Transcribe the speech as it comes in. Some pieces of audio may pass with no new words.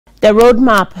The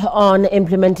roadmap on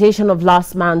implementation of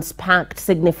last month's pact,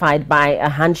 signified by a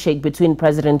handshake between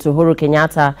President Uhuru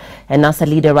Kenyatta and NASA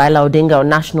leader Raila Odinga on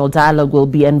national dialogue, will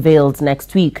be unveiled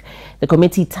next week. The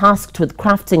committee tasked with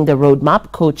crafting the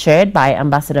roadmap, co-chaired by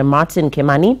Ambassador Martin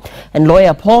Kimani and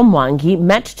lawyer Paul Mwangi,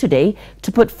 met today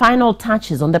to put final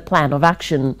touches on the plan of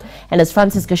action. And as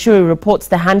Francis Gashuri reports,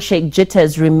 the handshake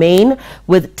jitters remain,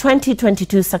 with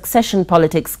 2022 succession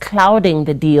politics clouding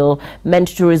the deal meant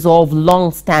to resolve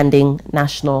long-standing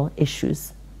national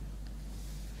issues.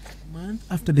 A month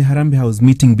after the Harambee House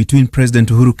meeting between President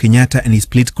Uhuru Kenyatta and his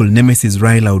political nemesis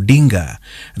Raila Odinga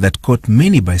that caught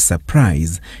many by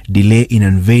surprise, delay in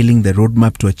unveiling the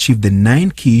roadmap to achieve the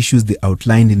 9 key issues they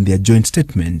outlined in their joint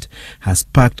statement has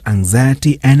sparked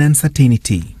anxiety and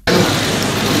uncertainty.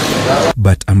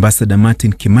 But Ambassador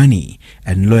Martin Kimani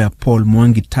and lawyer Paul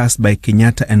Mwangi, tasked by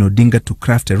Kenyatta and Odinga to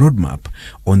craft a roadmap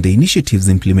on the initiative's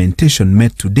implementation,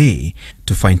 met today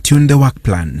to fine-tune the work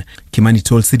plan. Kimani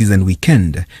told Citizen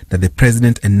Weekend that the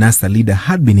president and NASA leader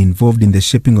had been involved in the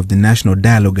shaping of the national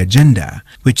dialogue agenda,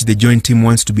 which the joint team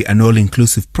wants to be an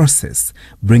all-inclusive process,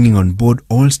 bringing on board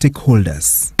all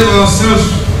stakeholders.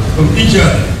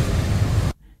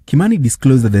 Kimani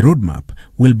disclosed that the roadmap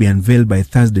will be unveiled by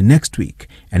Thursday next week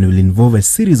and will involve a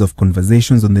series of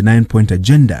conversations on the 9-point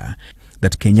agenda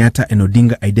that Kenyatta and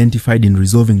Odinga identified in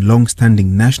resolving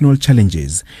long-standing national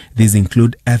challenges. These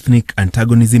include ethnic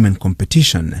antagonism and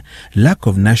competition, lack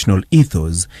of national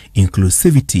ethos,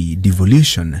 inclusivity,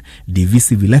 devolution,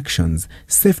 divisive elections,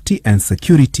 safety and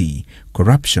security,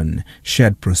 corruption,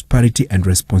 shared prosperity and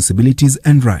responsibilities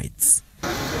and rights.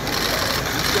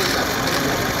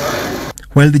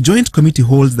 While the Joint Committee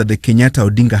holds that the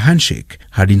Kenyatta-Odinga handshake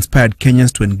had inspired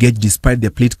Kenyans to engage despite their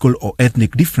political or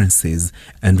ethnic differences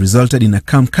and resulted in a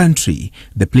calm country,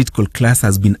 the political class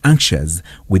has been anxious,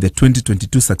 with the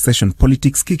 2022 succession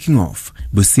politics kicking off.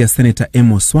 Busia Senator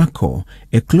Amos Wako,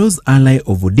 a close ally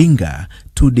of Odinga,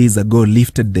 2 days ago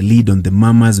lifted the lead on the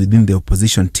murmurs within the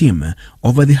opposition team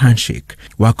over the handshake.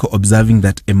 Wako observing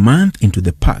that a month into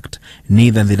the pact,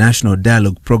 neither the National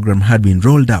Dialogue program had been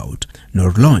rolled out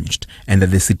nor launched, and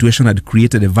that the situation had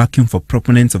created a vacuum for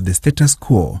proponents of the status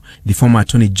quo. The former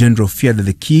Attorney General feared that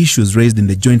the key issues raised in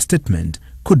the joint statement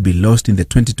could be lost in the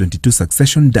 2022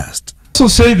 succession dust. So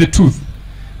say the truth,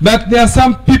 that there are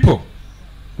some people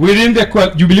within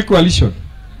the Jubilee coalition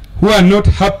who are not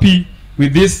happy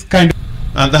with this kind of...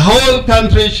 And the whole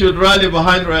country should rally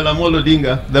behind Raila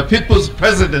Odinga, the people's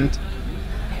president,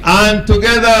 and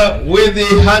together with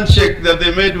the handshake that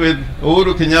they made with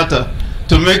Uhuru Kenyatta,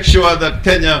 to make sure that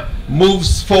Kenya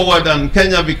moves forward and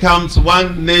Kenya becomes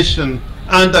one nation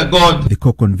under God. The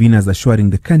co-conveners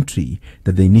assuring the country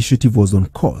that the initiative was on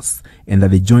course and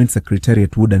that the Joint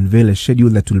Secretariat would unveil a schedule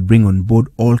that will bring on board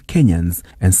all Kenyans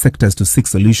and sectors to seek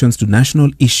solutions to national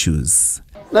issues.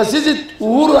 Na sisi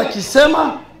Uhuru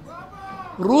akisema,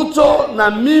 Ruto na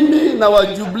mimi na wa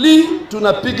Jubilee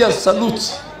tunapiga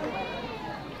saluti.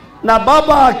 Na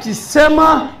baba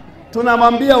akisema,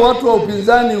 tunamwambia watu wa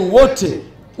upinzani wote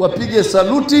wapige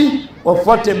saluti,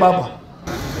 wafuate baba.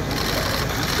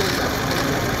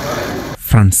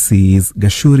 Francis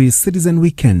Gashuri, Citizen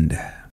Weekend.